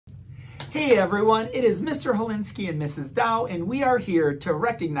Hey everyone, it is Mr. Holinsky and Mrs. Dow, and we are here to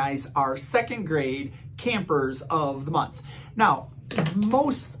recognize our second grade campers of the month. Now,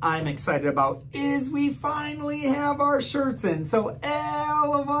 most I'm excited about is we finally have our shirts in. So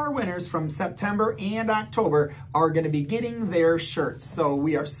all of our winners from September and October are going to be getting their shirts. So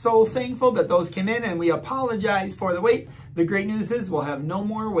we are so thankful that those came in, and we apologize for the wait. The great news is we'll have no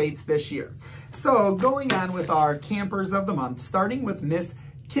more waits this year. So going on with our campers of the month, starting with Miss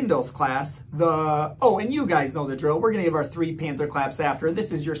Kindle's class, and you guys know the drill. We're going to give our 3 Panther claps after.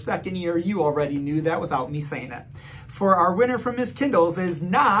 This is your second year. You already knew that without me saying it. For our winner from Miss Kindle's is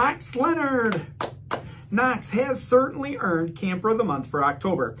Knox Leonard. Knox has certainly earned Camper of the Month for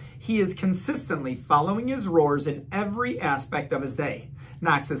October. He is consistently following his roars in every aspect of his day.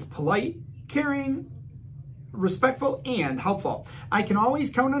 Knox is polite, caring, respectful, and helpful. I can always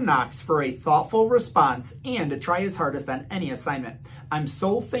count on Knox for a thoughtful response and to try his hardest on any assignment. I'm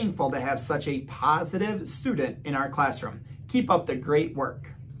so thankful to have such a positive student in our classroom. Keep up the great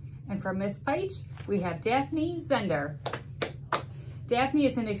work. And from Miss Peich, we have Daphne Zender. Daphne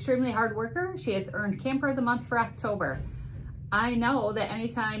is an extremely hard worker. She has earned Camper of the Month for October. I know that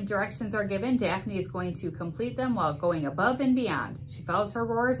anytime directions are given, Daphne is going to complete them while going above and beyond. She follows her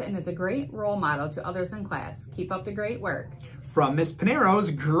roars and is a great role model to others in class. Keep up the great work. From Miss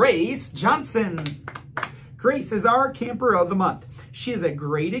Pinero's, Grace Johnson. Grace is our Camper of the Month. She is a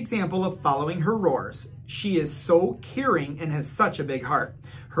great example of following her roars. She is so caring and has such a big heart.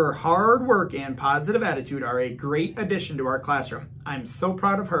 Her hard work and positive attitude are a great addition to our classroom. I'm so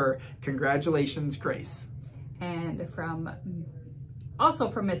proud of her. Congratulations, Grace. And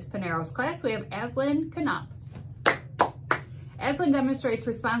also from Miss Pinero's class, we have Aslan Knopf. Aslan demonstrates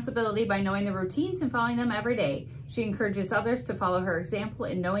responsibility by knowing the routines and following them every day. She encourages others to follow her example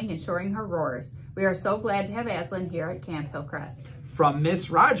in knowing and showing her roars. We are so glad to have Aslan here at Camp Hillcrest. From Miss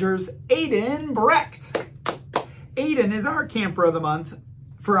Rogers, Aiden Brecht. Aiden is our Camper of the Month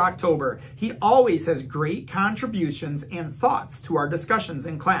for October. He always has great contributions and thoughts to our discussions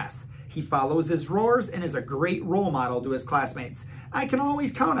in class. He follows his roars and is a great role model to his classmates. I can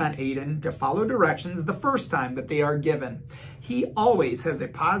always count on Aiden to follow directions the first time that they are given. He always has a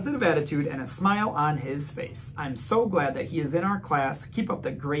positive attitude and a smile on his face. I'm so glad that he is in our class. Keep up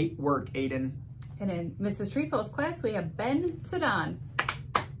the great work, Aiden. And in Mrs. Trefo's class, we have Ben Sedan.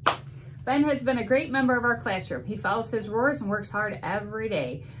 Ben has been a great member of our classroom. He follows his roars and works hard every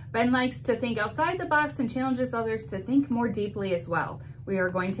day. Ben likes to think outside the box and challenges others to think more deeply as well. We are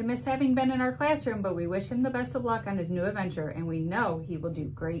going to miss having Ben in our classroom, but we wish him the best of luck on his new adventure, and we know he will do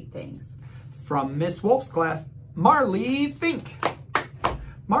great things. From Miss Wolf's class, Marley Fink.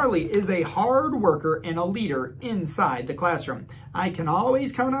 Marley is a hard worker and a leader inside the classroom. I can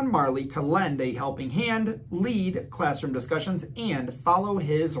always count on Marley to lend a helping hand, lead classroom discussions, and follow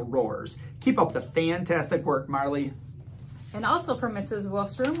his roars. Keep up the fantastic work, Marley. And also from Mrs.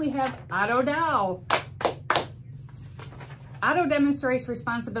 Wolf's room, we have Otto Dow. Otto demonstrates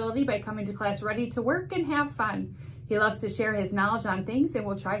responsibility by coming to class ready to work and have fun. He loves to share his knowledge on things and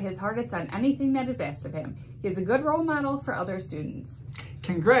will try his hardest on anything that is asked of him. He is a good role model for other students.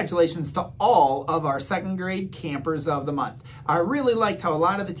 Congratulations to all of our second grade Campers of the Month. I really liked how a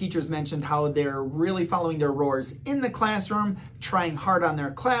lot of the teachers mentioned how they're really following their roars in the classroom, trying hard on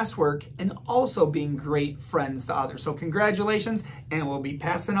their classwork, and also being great friends to others. So congratulations, and we'll be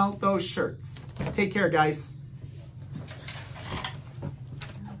passing out those shirts. Take care, guys.